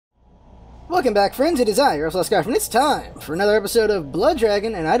Welcome back, friends. It is I, your LostScarf, and it's time for another episode of Blood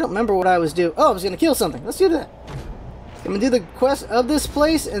Dragon, and I don't remember what I was doing. Oh, I was going to kill something. Let's do that. I'm going to do the quest of this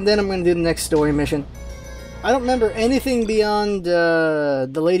place, and then I'm going to do the next story mission. I don't remember anything beyond the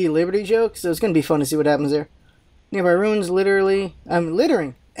Lady Liberty joke, so it's going to be fun to see what happens there. Nearby ruins, literally... I'm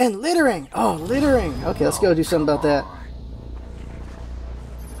littering. And littering! Oh, littering! Okay, let's go do something about that.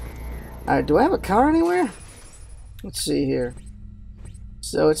 Alright, do I have a car anywhere? Let's see here.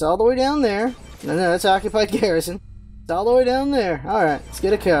 So it's all the way down there. No, that's occupied garrison. It's all the way down there. Alright, let's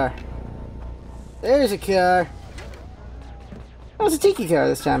get a car. There's a car. Oh, it's a tiki car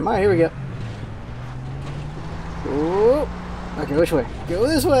this time. Alright, here we go. Ooh. Okay, which way? Go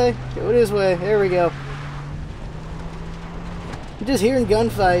this way. Go this way. There we go. I'm just hearing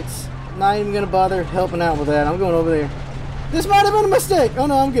gunfights. Not even gonna bother helping out with that. I'm going over there. This might have been a mistake. Oh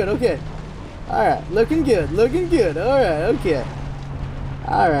no, I'm good. Okay. Alright, looking good. Looking good. Alright, okay.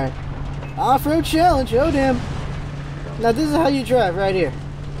 Alright. Off-road challenge. Oh, damn. Now, this is how you drive right here.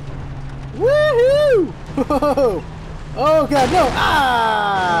 Woohoo! Whoa! Oh, God, no!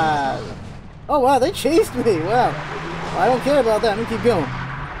 Ah! Oh, wow, they chased me. Wow. Well, I don't care about that. I'm going to keep going.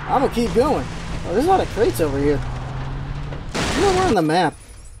 I'm going to keep going. Oh, there's a lot of crates over here. You know, we're on the map.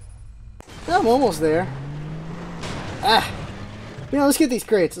 I'm almost there. Ah! You know, let's get these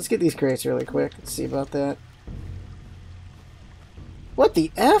crates. Let's get these crates really quick. Let's see about that. What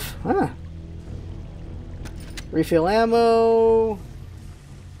the F? Huh. Refill ammo.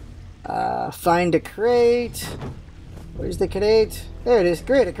 Find a crate. Where's the crate? There it is.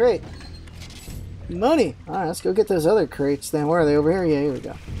 Great, a crate. Money. Alright, let's go get those other crates then. Where are they? Over here? Yeah, here we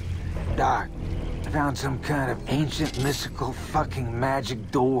go. Doc, I found some kind of ancient, mystical, fucking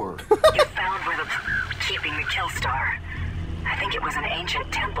magic door. You found where the keeping the kill star. I think it was an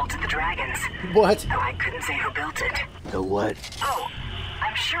ancient temple to the dragons. What? Though I couldn't say who built it. The what? Oh,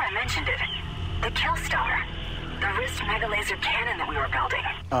 I'm sure I mentioned it. The kill star. The wrist mega laser cannon that we were building.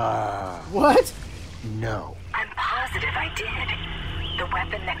 What? No. I'm positive I did. The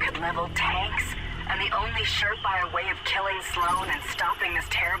weapon that could level tanks, and the only surefire way of killing Sloan and stopping this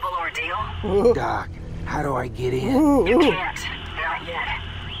terrible ordeal. Ooh. Doc, how do I get in? Ooh, You ooh. can't. Not yet.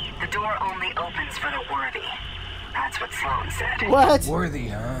 The door only opens for the worthy. That's what Sloan said. What? Worthy,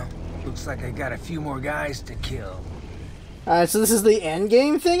 huh? Looks like I got a few more guys to kill. Alright, so this is the end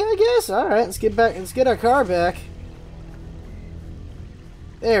game thing, I guess? Alright, let's get back. Let's get our car back.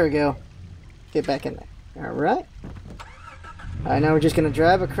 There we go. Get back in there. Alright. Alright, now we're just gonna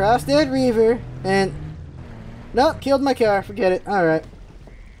drive across that river and... Nope, killed my car. Forget it. Alright.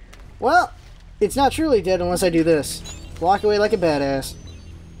 Well, it's not truly dead unless I do this. Walk away like a badass.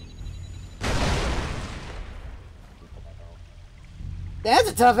 That's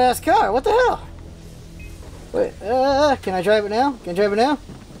a tough-ass car. What the hell? Wait, can I drive it now? Can I drive it now?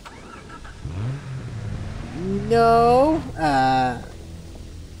 No.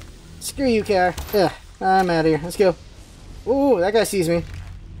 Screw you, car. Ugh, I'm out of here. Let's go. Ooh, that guy sees me.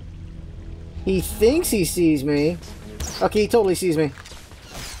 He thinks he sees me. Okay, he totally sees me.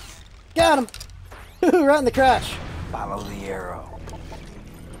 Got him! Right in the crotch. Follow the arrow.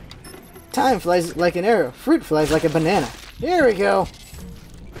 Time flies like an arrow. Fruit flies like a banana. Here we go.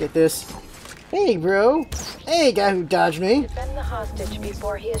 Get this. Hey, bro. Hey, guy who dodged me. Defend the hostage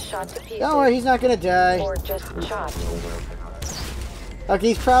before he is shot to pieces. Don't worry, he's not gonna die. Or just shot. Okay,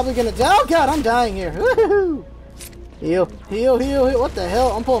 he's probably gonna die. Oh god, I'm dying here. Woohoo! Heal, heal, heal, heal. What the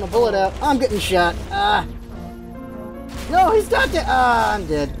hell? I'm pulling a bullet out. I'm getting shot. Ah. No, he's not dead. Ah, I'm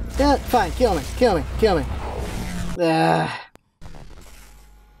dead. Yeah, fine, kill me, kill me, kill me. Ah.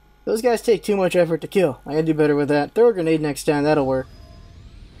 Those guys take too much effort to kill. I gotta do better with that. Throw a grenade next time, that'll work.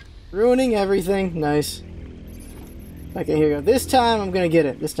 Ruining everything. Nice. Okay, here we go. This time I'm gonna get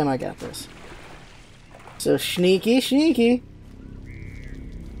it. This time I got this. So, sneaky, sneaky.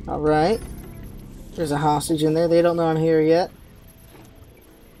 Alright. There's a hostage in there. They don't know I'm here yet.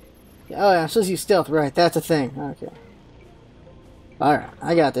 Oh, yeah, I'm supposed to use stealth. Right, that's a thing. Okay. Alright,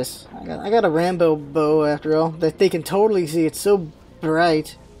 I got this. I got a Rambo bow, after all. That they can totally see. It's so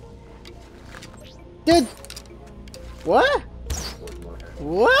bright. Dude! What?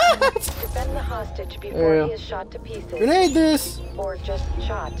 What? Defend the hostage before he is shot to pieces. Grenade this! Or just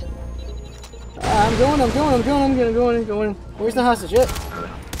shot. I'm going. Where's the hostage?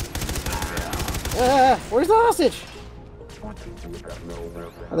 Where's the hostage?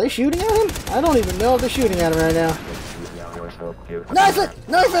 Are they shooting at him? I don't even know if they're shooting at him right now. Knife it!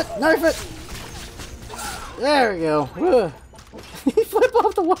 Knife it! Knife it! There we go. He flipped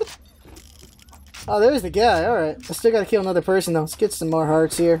off the what? Oh, there's the guy. Alright. I still gotta kill another person, though. Let's get some more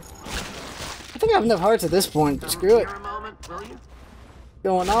hearts here. I think I have enough hearts at this point. Screw it.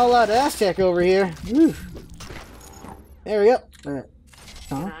 Going all out Aztec over here. Woo. There we go.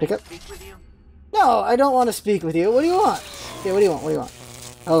 Alright. Pick up. No, I don't want to speak with you. What do you want? Yeah, what do you want? What do you want?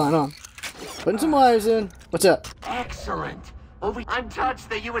 Hold on. Putting some wires in. What's up? Excellent. I'm touched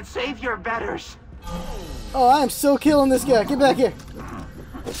that you would save your betters. Oh, I am so killing this guy. Get back here.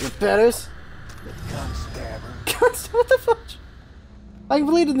 Your betters. What the fuck? I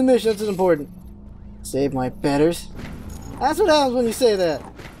completed the mission. That's important. Save my betters. That's what happens when you say that.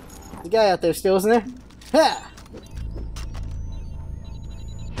 The guy out there still, isn't there? Ha!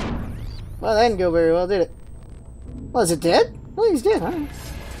 Well, that didn't go very well, did it? Well, is it dead? Oh, he's dead, huh?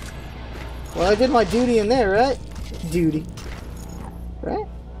 Well, I did my duty in there, right? Duty. Right?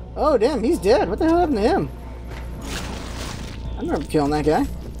 Oh, damn, he's dead. What the hell happened to him? I remember killing that guy.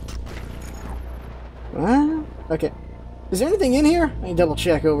 Okay. Is there anything in here? Let me double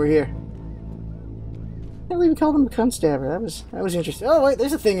check over here. I can't believe we called him a cunt stabber. That was interesting. Oh, wait,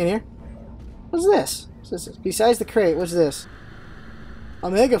 there's a thing in here. What's this? What's this? Besides the crate, what's this?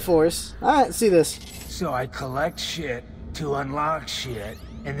 Omega Force. Alright, let's see this. So I collect shit to unlock shit,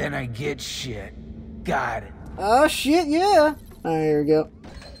 and then I get shit. Got it. Oh, shit, yeah. Alright, here we go.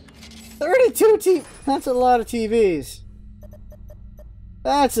 32 TVs. That's a lot of TVs.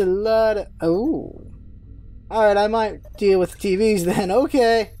 That's a lot of... Oh. Alright, I might deal with TVs then.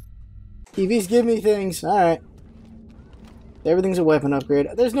 Okay. TVs give me things. Alright. Everything's a weapon upgrade.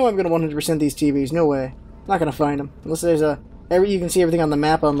 There's no way I'm going to 100% these TVs. No way. I'm not going to find them. Unless there's a... you can see everything on the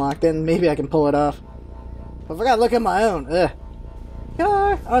map unlocked. Then maybe I can pull it off. But if I gotta look at my own. Ugh.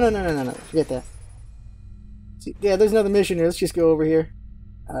 Car. Oh, no. Forget that. See, yeah, there's another mission here. Let's just go over here.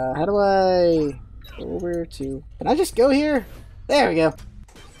 How do I... go over to... Can I just go here? There we go.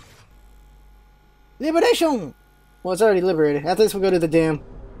 Liberation! Well, it's already liberated. After this, we'll go to the dam.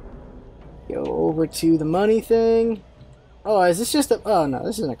 Go over to the money thing. Oh, is this just a... Oh, no,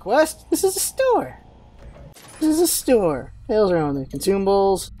 this isn't a quest. This is a store. This is a store. What the hell's wrong with me?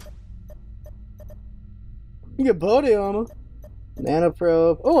 Consumables. You get body armor.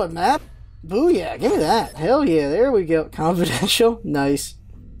 Nanoprobe. Oh, a map. Booyah, give me that. Hell yeah, there we go. Confidential. Nice.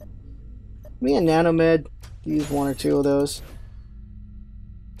 Me and Nanomed. Use one or two of those.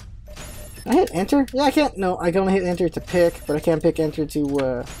 Can I hit enter? Yeah, I can't. No, I can only hit enter to pick, but I can't pick enter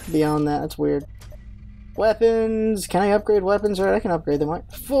to beyond that. That's weird. Weapons. Can I upgrade weapons? Right, I can upgrade them. Right?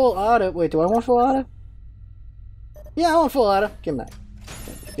 Full auto. Wait, do I want full auto? Yeah, I want full auto. Give me that.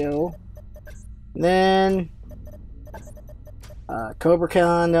 There we go. And then... Cobra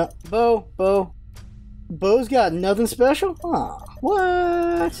Khan. No. Bow. Bow's got nothing special? Aw,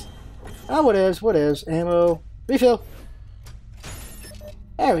 what? Oh, whatevs. Ammo. Refill.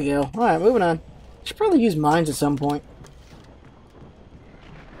 There we go. Alright, moving on. Should probably use mines at some point.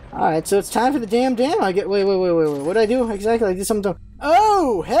 Alright, so it's time for the damn dam. I get... Wait. What did I do? Exactly, I did something...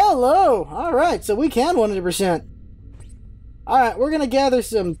 Oh, hello! Alright, so we can 100%. Alright, we're gonna gather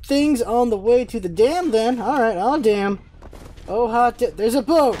some things on the way to the dam then. Alright, oh damn. Oh, hot there's a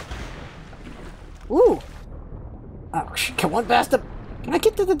boat! Ooh! Oh, come on, bastard! Can I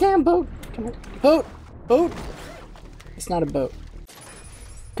get to the damn boat? Come on. Boat! It's not a boat.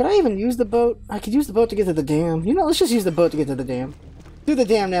 Could I even use the boat? I could use the boat to get to the dam. You know, let's just use the boat to get to the dam. Do the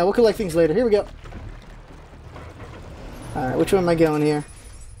dam now. We'll collect things later. Here we go. Alright, which way am I going here?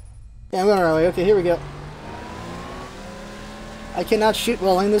 Yeah, I'm going the right way. Okay, here we go. I cannot shoot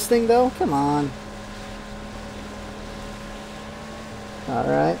while in this thing, though? Come on.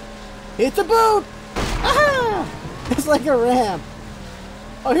 Alright. Hit the boat! Aha! It's like a ramp.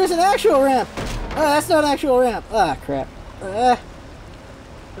 Oh, here's an actual ramp. Oh, that's not an actual ramp. Ah, crap.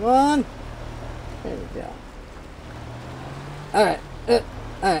 Come on. There we go. Alright.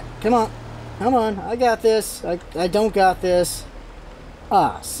 Alright, come on. I got this. I don't got this.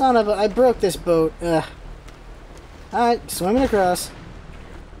 Ah, son of a... I broke this boat. Alright, swimming across.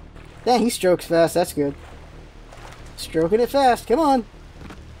 Dang, he strokes fast. That's good. Stroking it fast. Come on.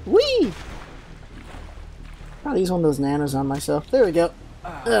 Whee! I'll use one of those nanos on myself. There we go.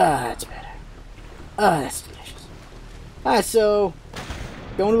 That's better. That's delicious. Alright, so...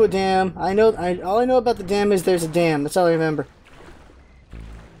 Going to a dam. All I know about the dam is there's a dam. That's all I remember.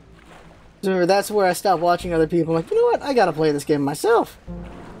 Remember, that's where I stopped watching other people. I'm like, you know what? I gotta play this game myself.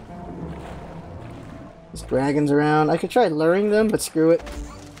 There's dragons around. I could try luring them, but screw it.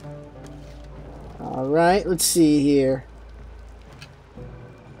 Alright, let's see here.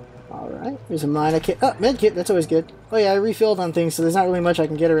 Alright, there's a mine. Oh, medkit, that's always good. Oh yeah, I refilled on things, so there's not really much I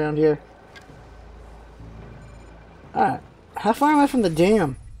can get around here. Alright, how far am I from the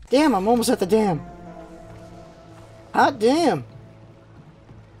dam? Damn, I'm almost at the dam. Hot damn.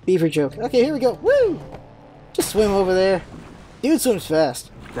 Beaver joke. Okay, here we go. Woo! Just swim over there. Dude swims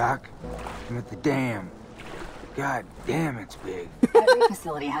fast. Doc, I'm at the dam. God damn, it's big. Every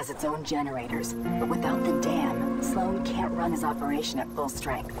facility has its own generators, but without the dam, Sloan can't run his operation at full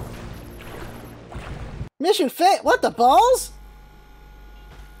strength. Mission failed. What the balls?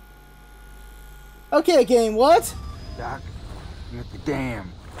 Okay, game. What? Doc, I'm at the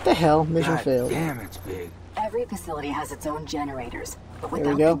dam. What the hell? Mission God failed. damn, it's big. Every facility has its own generators, but There we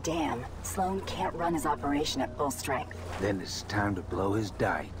without go. the dam, Sloan can't run his operation at full strength. Then it's time to blow his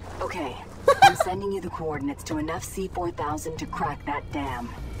dike. Okay, I'm sending you the coordinates to enough C-4000 to crack that dam.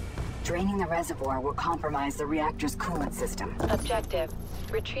 Draining the reservoir will compromise the reactor's coolant system. Objective.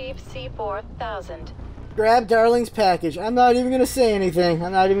 Retrieve C4000. Grab Darling's package. I'm not even gonna say anything.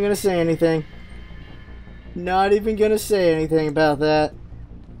 I'm not even gonna say anything. Not even gonna say anything about that.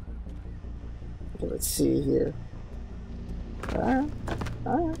 Okay, let's see here. Alright.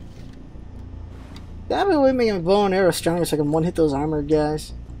 Alright. That would make my bow and arrow stronger so I can one-hit those armored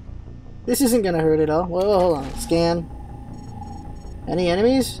guys. This isn't gonna hurt at all. Whoa, hold on. Scan. Any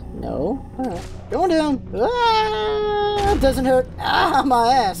enemies? No. Alright. Going down. Ah, doesn't hurt. Ah,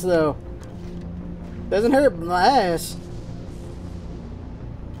 my ass, though. Doesn't hurt my ass.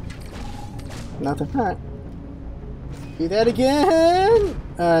 Nothing. Alright. Do that again.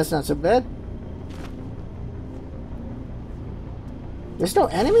 That's not so bad. There's no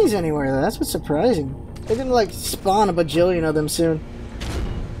enemies anywhere, though. That's what's surprising. They're gonna, like, spawn a bajillion of them soon.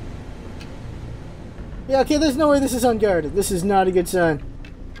 Yeah, okay, there's no way this is unguarded. This is not a good sign.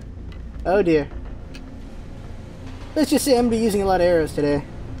 Oh, dear. Let's just say I'm gonna be using a lot of arrows today.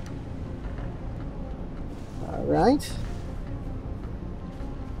 Alright.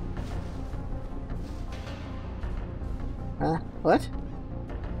 Huh? What?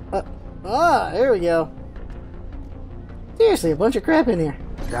 There we go. Seriously, a bunch of crap in here.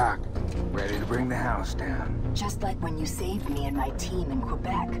 Doc, ready to bring the house down. Just like when you saved me and my team in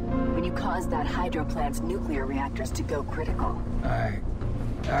Quebec, when you caused that hydro plant's nuclear reactors to go critical. I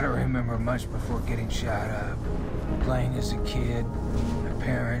don't remember much before getting shot up. Playing as a kid, my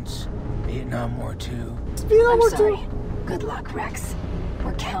parents, Vietnam War II. I'm sorry. Good luck, Rex.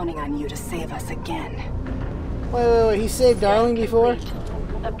 We're counting on you to save us again. Wait. He saved Darling before?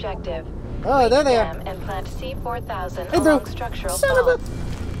 Objective. Oh, there they are. Dam and plant C4000 Hey, bro. along structural Son of a... faults.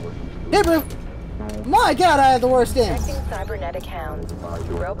 Hey, bro. My God, I have the worst aim. Detecting cybernetic hounds.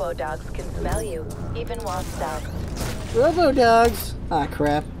 Robo-dogs can smell you, even while stealth. Robo-dogs. Ah,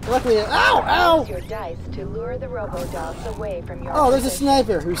 crap. Luckily... Ow! Use your dice to lure the robo-dogs away from your Oh, there's a position.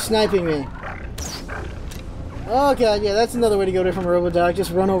 sniper who's sniping me. Oh, God, yeah, that's another way to go different from Robo-dog.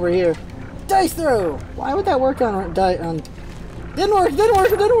 Just run over here. Dice throw! Why would that work on... Didn't work!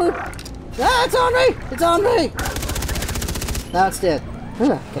 Ah, it's on me! It's on me! Now it's dead.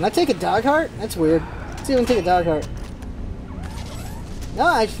 Can I take a dog heart? That's weird. Let's see if I can take a dog heart. No,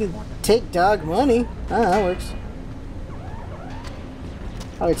 I should take dog money. Ah, that works.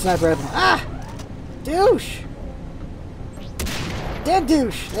 Oh, it's sniper rifle. Ah! Douche! Dead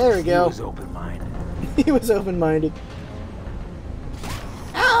douche! There we go. He was open-minded. He was open-minded.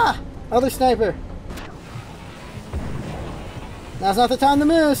 Ah! Other sniper. Now's not the time to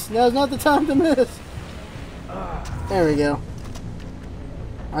miss. Now's not the time to miss. There we go.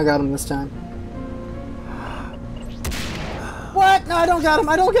 I got him this time. What? No, I don't got him.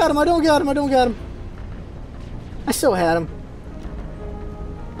 I don't got him. I don't got him. I don't got him. I still had him.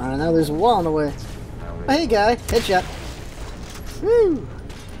 Alright, now there's a wall in the way. Oh, hey, guy. Headshot. Woo!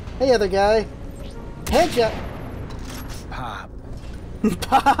 Hey, other guy. Headshot. Pop.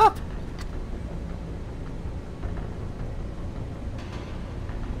 Pop!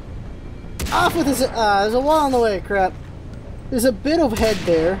 Off with his... there's a wall in the way, crap. There's a bit of head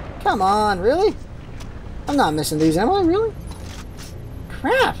there. Come on, really? I'm not missing these, am I? Really?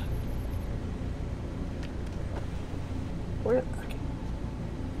 Crap! Where... Okay.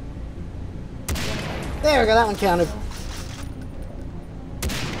 There we go, that one counted.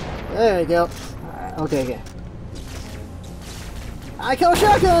 There we go. Alright, okay. I kill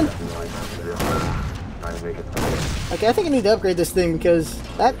shotgun! Okay, I think I need to upgrade this thing because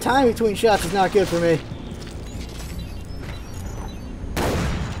that time between shots is not good for me.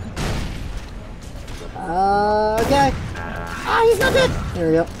 Okay. Ah, he's not dead! There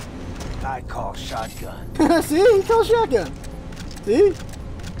we go. I call shotgun. See? He calls shotgun. See?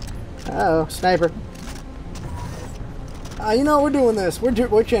 Uh-oh, sniper. You know, we're doing this. We're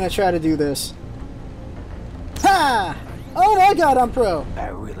gonna try to do this. Ha! Oh my God, I'm pro. I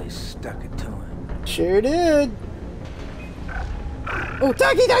really stuck it to him. Sure did. Oh,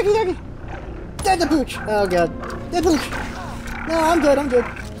 doggy! Dead the pooch! Oh God. Dead pooch! No, I'm good.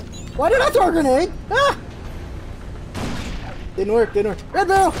 Why did I throw a grenade? Ah! Didn't work, didn't work. Red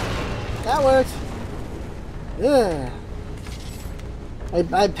barrel! That worked. Ugh.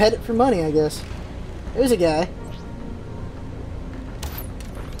 I'd pet it for money, I guess. There's a guy.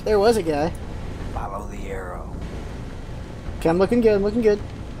 There was a guy. Follow the arrow. Okay, I'm looking good, I'm looking good.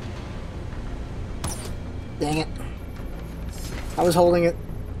 Dang it. I was holding it.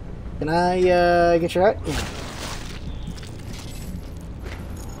 Can I get your art? Yeah.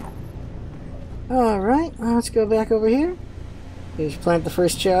 Alright, let's go back over here. Here's plant the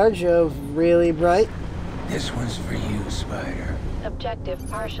first charge of really bright. This one's for you, Spider. Objective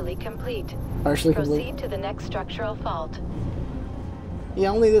partially complete. Partially Proceed complete. to the next structural fault. Yeah,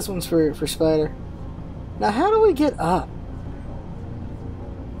 only this one's for Spider. Now, how do we get up?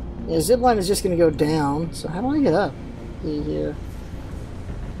 Yeah, zipline is just going to go down, so how do I get up? Here.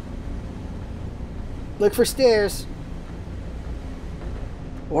 Look for stairs.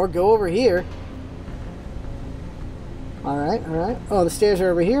 Or go over here. Alright, alright. Oh, the stairs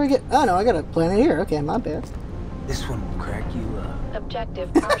are over here again? Oh, no, I got to plant it here. Okay, my bad. This one will crack you up.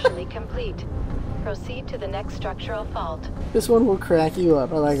 Objective partially complete. Proceed to the next structural fault. This one will crack you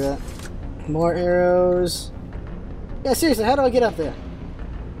up. I like that. More arrows. Yeah, seriously, how do I get up there?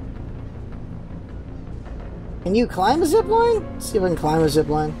 Can you climb a zipline? Let's see if I can climb a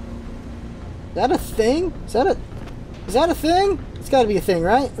zipline. Is that a thing? Is that a thing? It's got to be a thing,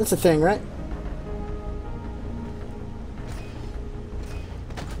 right? That's a thing, right?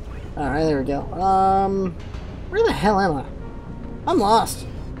 Alright, there we go. Where the hell am I? I'm lost.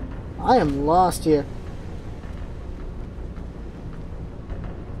 I am lost here.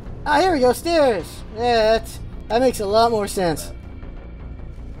 Ah, here we go, stairs! Yeah, that makes a lot more sense.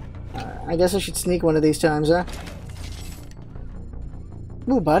 I guess I should sneak one of these times, huh?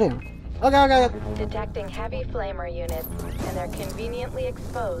 Ooh, buddy. Okay, okay. Detecting heavy flamer units and their conveniently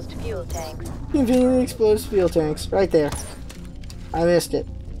exposed fuel tanks. Conveniently exposed fuel tanks. Right there. I missed it.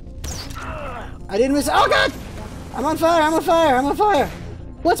 I didn't miss it. Oh, God! I'm on fire, I'm on fire, I'm on fire!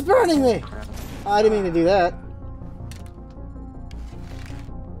 What's burning me? Oh, I didn't mean to do that.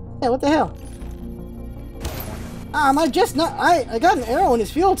 Yeah, what the hell? Am I just not... I got an arrow in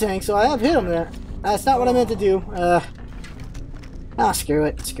his fuel tank, so I have hit him there. That's not what I meant to do. Ah, screw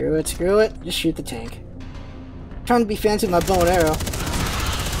it, screw it, screw it. Just shoot the tank. I'm trying to be fancy with my bow and arrow.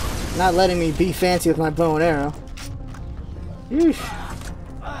 Not letting me be fancy with my bow and arrow. Yeesh.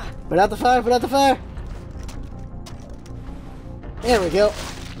 Put out the fire, put out the fire! There we go.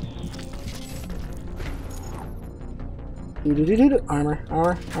 Armor,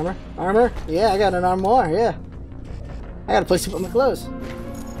 armor, armor, armor. Yeah, I got an armor, yeah. I got a place to put my clothes.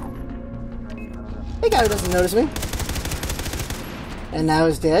 Hey, guy who doesn't notice me. And now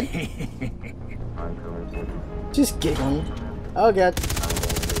he's dead. Just giggling. Oh, God.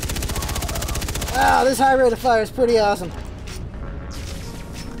 Wow, this high rate of fire is pretty awesome.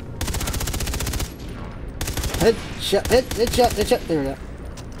 Hit, shot, hit, shot, hit, shot. There we go.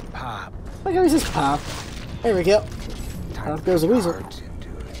 Pop. Look how he says pop. There we go. Out goes the weasel.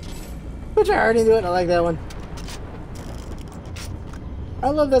 Put your heart into it. I like that one. I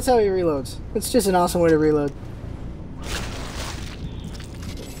love that's how he reloads. It's just an awesome way to reload.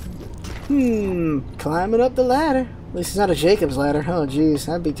 Climbing up the ladder. At least it's not a Jacob's ladder. Oh, jeez.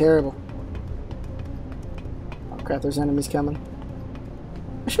 That'd be terrible. Oh, crap. There's enemies coming.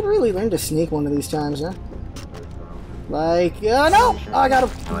 I should really learn to sneak one of these times, huh? Like, no! Oh, I got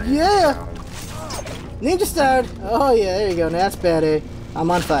him! Yeah! Ninja starred! Oh, yeah, there you go. Now that's bad, eh? I'm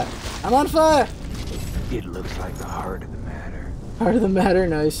on fire. I'm on fire! It looks like the heart of the matter. Heart of the matter,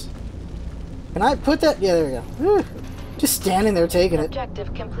 nice. Can I put that? Yeah, there we go. Whew. Just standing there taking it.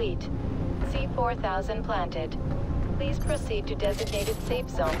 Objective complete. C-4000 planted. Please proceed to designated safe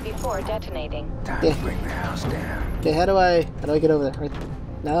zone before detonating. Time to bring the house down. Okay, how do I get over there? Right.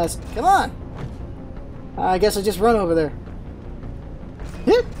 No, that's... Come on! I guess I just run over there.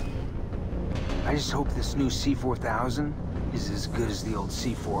 Hit! I just hope this new C-4000 is as good as the old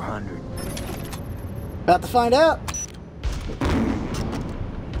C-400. About to find out.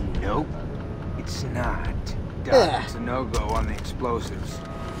 Nope, it's not. Yeah. It's a no-go on the explosives.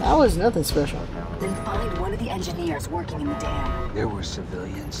 That was nothing special. Then find one of the engineers working in the dam. There were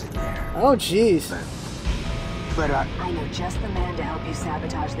civilians in there. Oh, jeez. But I know just the man to help you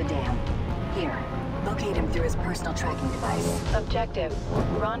sabotage the dam. Here, locate him through his personal tracking device. Objective.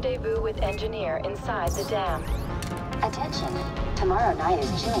 Rendezvous with engineer inside the dam. Attention. Tomorrow night is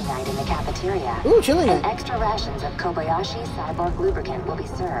chili night in the cafeteria. Ooh, chili And night. extra rations of Kobayashi Cyborg Lubricant will be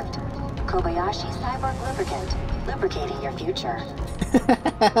served. Kobayashi Cyborg Lubricant. Lubricating your future.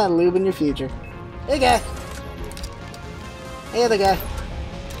 Lube in your future. Hey, guy. Hey, other guy.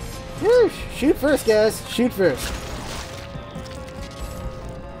 Woo, shoot first, guys. Shoot first.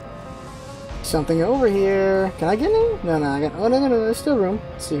 Something over here. Can I get in? No, no, I got. Oh, no, there's still room.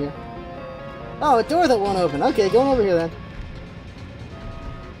 Let's see here. Oh, a door that won't open. Okay, going over here then.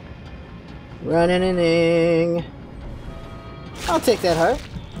 Running. I'll take that heart.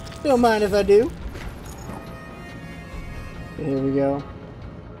 Don't mind if I do. Here we go.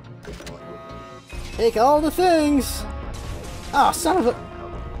 Take all the things. Oh, son of a...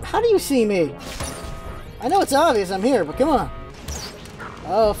 How do you see me? I know it's obvious I'm here, but come on.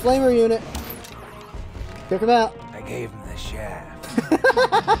 Oh, flamer unit. Took him out. I gave him the shaft.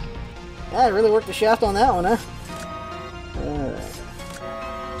 Yeah, I really worked the shaft on that one, huh?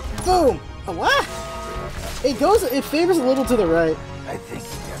 Boom! Oh, what? It favors a little to the right. I think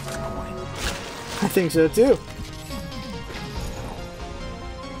you got my point. I think so too.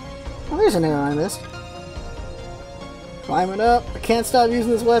 Oh, there's an arrow I missed. Climbing up. I can't stop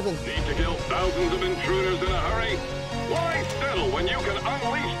using this weapon. Need to kill thousands of intruders in a hurry? Why settle when you can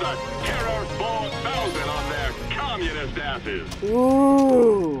unleash the Terror 4000 on their communist asses?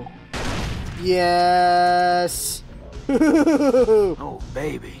 Ooh. Yes. Oh,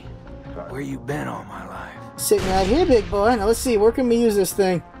 baby. Where you been all my life? Sitting right here, big boy. Now let's see. Where can we use this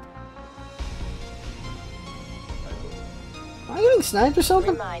thing? Am I getting sniped or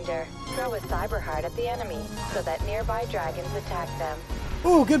something? Reminder, throw a cyber heart at the enemy so that nearby dragons attack them.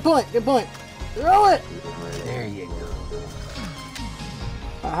 Ooh, good point. Throw it! There you go.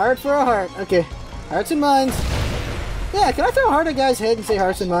 A heart for a heart. Okay. Hearts and minds. Yeah, can I throw a heart at a guy's head and say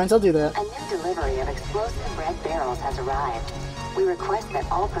hearts and minds? I'll do that. A new delivery of explosive red barrels has arrived. We request that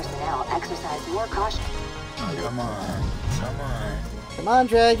all personnel exercise more caution. Come on. Come on,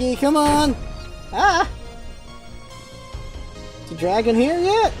 Draggy. Come on. Ah! Is a dragon here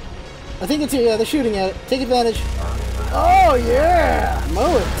yet? I think it's here. Yeah, they're shooting at it. Take advantage. Oh, yeah!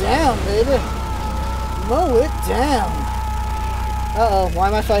 Mow it down, baby. Mow it down. Uh-oh. Why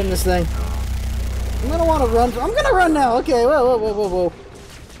am I fighting this thing? I'm gonna want to run. I'm gonna run now. Okay. Whoa.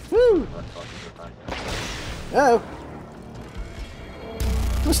 Woo! Uh-oh.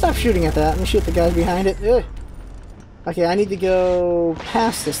 Let's stop shooting at that. Let me shoot the guys behind it. Ugh. Okay, I need to go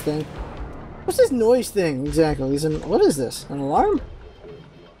past this thing. What's this noise thing exactly? What is this? An alarm?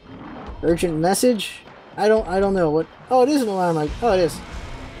 Urgent message? I don't know what. Oh, it is an alarm. Oh, it is.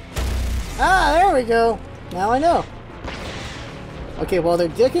 Ah, there we go. Now I know. Okay, while they're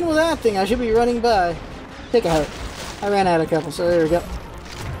dicking with that thing, I should be running by. Take a heart. I ran out of a couple, so there we go.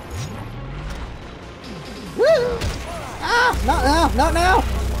 Woo! Ah! Not now!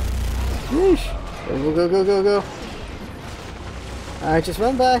 Yeesh. Go. Alright, just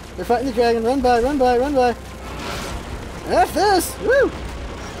run by. They're fighting the dragon. Run by. F this! Woo!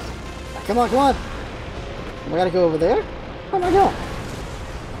 Come on. I gotta go over there? Where am I going?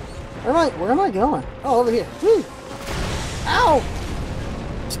 Where am I going? Oh, over here. Woo! Ow!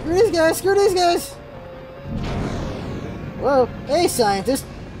 Screw these guys! Whoa. Hey, scientist.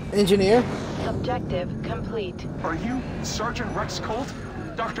 Engineer. Objective complete. Are you Sergeant Rex Colt?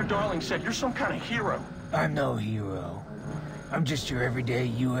 Dr. Darling said you're some kind of hero. I'm no hero. I'm just your everyday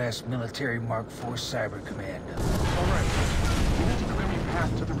U.S. military Mark IV cyber commando. All right. You need to clear me a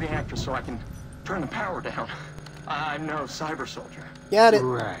path to the reactor so I can turn the power down. I'm no cyber soldier. Got it.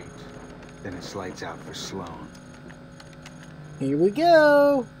 Right. Then it's lights out for Sloan. Here we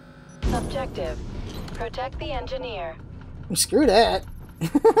go. Objective, protect the engineer. Screw that.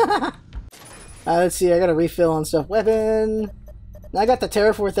 Let's see, I gotta refill on stuff. Weapon. I got the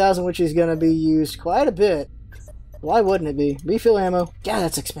Terror 4000, which is gonna be used quite a bit. Why wouldn't it be? Refill ammo. God,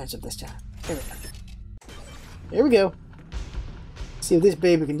 that's expensive this time. Here we go. See what this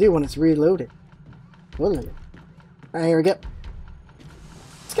baby can do when it's reloaded. Alright, here we go.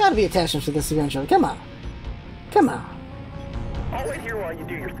 It's gotta be attachments for this eventually. Come on. I'll wait here while you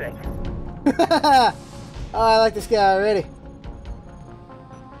do your thing. Oh, I like this guy already.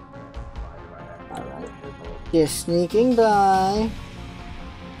 Alright. Just sneaking by.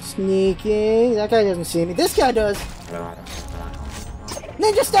 That guy doesn't see me. This guy does.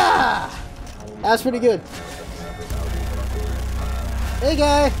 Ninja Star! That's pretty good. Hey,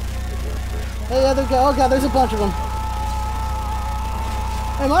 guy. Hey, other guy. Oh, God, there's a bunch of them.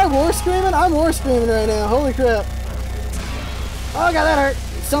 Am I war screaming? I'm war screaming right now. Holy crap. Oh, God, that hurt.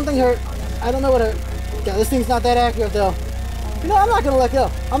 Something hurt. I don't know what hurt. God, this thing's not that accurate, though. You know, I'm not going to let go.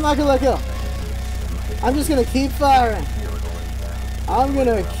 I'm I'm just going to keep firing. What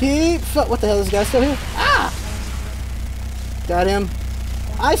the hell is this guy still here? Ah! Got him.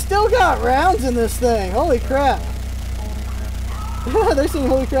 I still got rounds in this thing. Holy crap. They're saying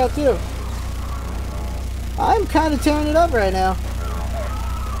holy crap, too. I'm kind of tearing it up right now.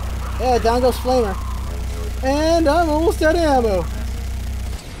 Yeah, down goes Flamer. And I'm almost out of ammo.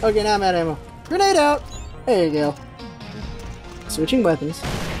 Okay, now I'm out of ammo. Grenade out! There you go. Switching weapons.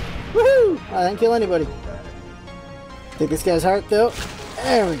 Woohoo! I didn't kill anybody. Take this guy's heart, though.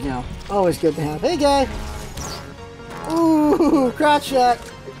 There we go. Always good to have. Hey, guy! Ooh, crotch shot!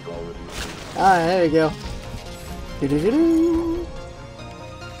 Alright, there you go. Do-do-do-do.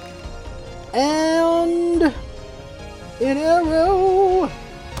 And... an arrow!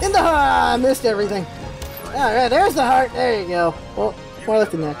 In the heart! I missed everything. Alright, there's the heart. There you go. Well, more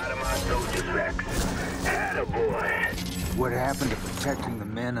like the neck. What happened to protecting the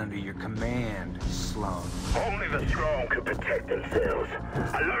men under your command, Sloan? Only the strong could protect themselves.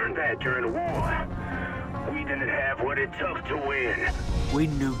 I learned that during the war. We didn't have what it took to win. We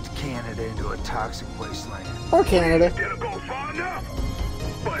nuked Canada into a toxic wasteland. Or Canada. Didn't go far enough.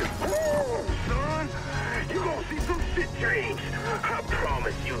 But, whoa, son, you gonna see some shit change. I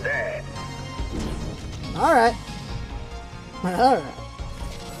promise you that. Alright. Alright.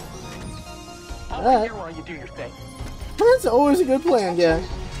 I'll be here while you do your thing. That's always a good plan, guy.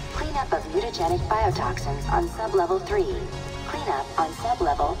 Cleanup of mutagenic biotoxins on sub-level 3. Cleanup on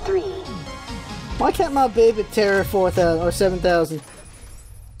sub-level 3. Why can't my baby Terror 4,000 or 7,000?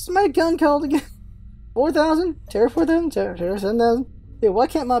 What's my gun called again? 4,000? Terror 4,000? Terror 7,000? Yeah, why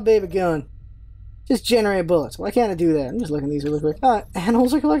can't my baby gun just generate bullets? Why can't it do that? I'm just looking at these really quick. Alright,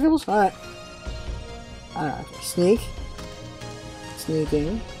 animals are collectibles? Alright. Alright, okay. Sneak.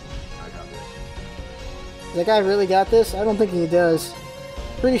 Sneaking. Does that guy really got this? I don't think he does.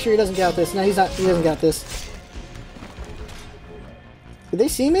 Pretty sure he doesn't got this. No, he doesn't got this. Did they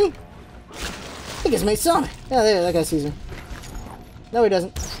see me? I think his mate saw me. Yeah, there, that guy sees me. No, he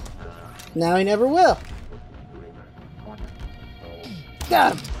doesn't. Now he never will.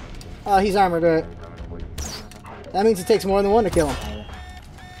 Got him! Oh, he's armored, right? That means it takes more than one to kill him.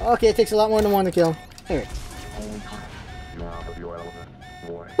 Okay, it takes a lot more than one to kill him. There.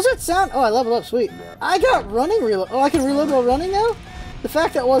 What's that sound? Oh, I leveled up, sweet. I got running reload. Oh, I can reload while running now? The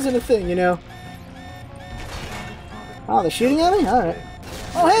fact that wasn't a thing, you know. Oh, they're shooting at me? Alright.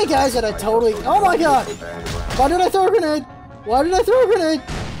 Oh, hey guys, that I totally... Oh my god! Why did I throw a grenade? Why did I throw a grenade?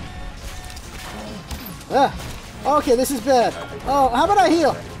 Ah. Okay, this is bad. Oh, how about I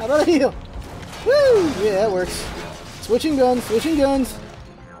heal? How about I heal? Woo! Yeah, that works. Switching guns, switching guns.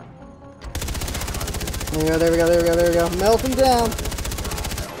 There we go, there we go, there we go, there we go. Melt them down.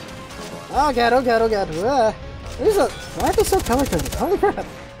 Oh god, oh god, oh god. Ah. There's a... Why are they so color-coded? Holy crap.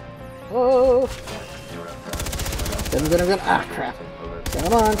 Whoa. Gonna... Ah, crap.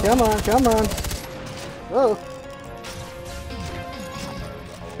 Come on, come on, come on. Whoa.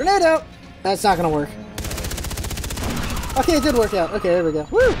 Grenade out! That's not gonna work. Okay, it did work out. Okay, there we go.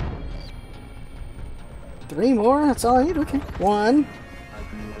 Woo! 3 more? That's all I need? Okay. 1.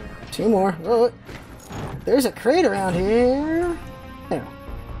 2 more. Oh, there's a crate around here. There.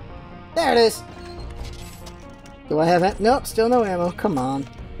 There it is. Do I have it? Nope, still no ammo. Come on.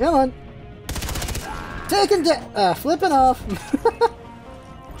 Come on. Taking down. Flipping off.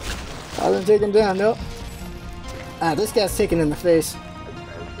 I wasn't taken down. Nope. Ah, this guy's taken in the face.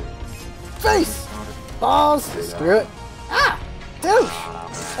 Face! Balls! Screw it. Ah!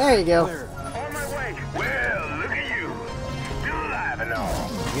 Douche! There you go. On my way. Well, look at you. Still alive and all.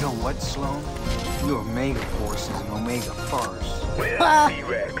 You know what, Sloan? Your Omega Force is an Omega farce. Well,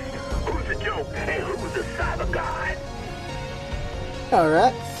 T-Rex. Who's the joke and who's the cyber god?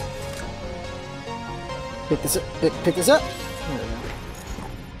 Alright. Pick this up. Pick this up. There we go.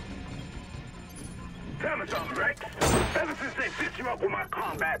 Tell me something, Rex. Ever since they fit you up with my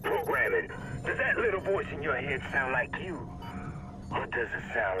combat programming, does that little voice in your head sound like you? Or does it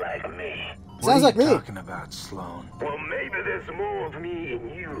sound like me? Sounds like me. What are you talking about, Sloan? Well, maybe there's more of me in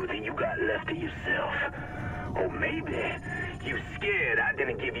you than you got left of yourself. Or maybe you scared I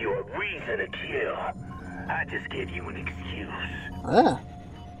didn't give you a reason to kill. I just gave you an excuse. Ah.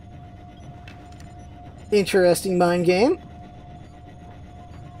 Interesting mind game.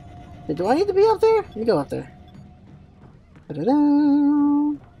 Hey, do I need to be up there? Let me go up there. Da-da-da.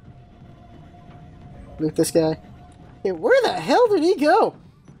 Loot this guy. Hey, where the hell did he go?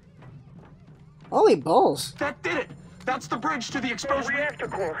 Holy balls. That did it! That's the bridge to the exposed Reactor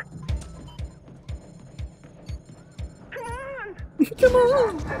core. Come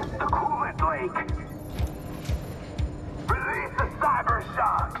on. The coolant lake. Release the cyber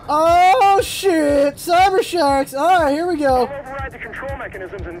sharks. Oh shit! Cyber sharks! Alright, here we go. I'll override the control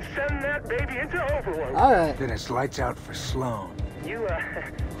mechanisms and send that baby into overload. Alright. Then it's lights out for Sloan. You,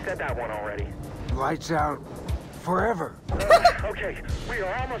 said that one already. Lights out forever. Okay, we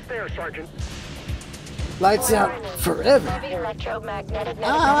are almost there, Sergeant. Lights out forever. Heavy electromagnetic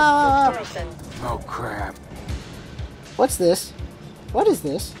Ah. distortion. Oh, crap. What's this? What is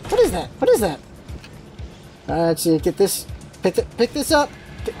this? What is that? What is that? Let's see. Get this. Pick this up.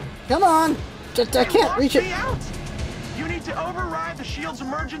 Come on. Just, I can't reach it. You need to override the shield's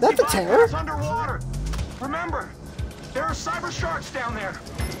emergency That's a terror. bypass underwater. Remember, there are cyber sharks down there.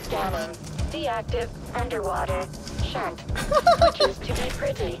 Scanning. Deactive. Underwater. Shark. Switches to be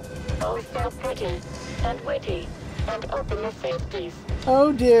pretty. Oh, so pretty. And witty. And open the safeties.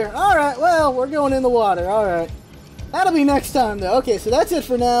 Oh dear. Alright, well, we're going in the water. Alright. That'll be next time, though. Okay, so that's it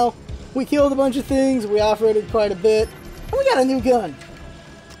for now. We killed a bunch of things. We off-roaded quite a bit. And we got a new gun.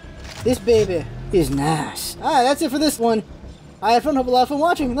 This baby is nice. Alright, that's it for this one. I had fun. Hope a lot of fun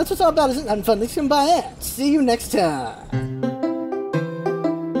watching. That's what's all about, isn't it? Having fun. Thanks for coming by. See you next time.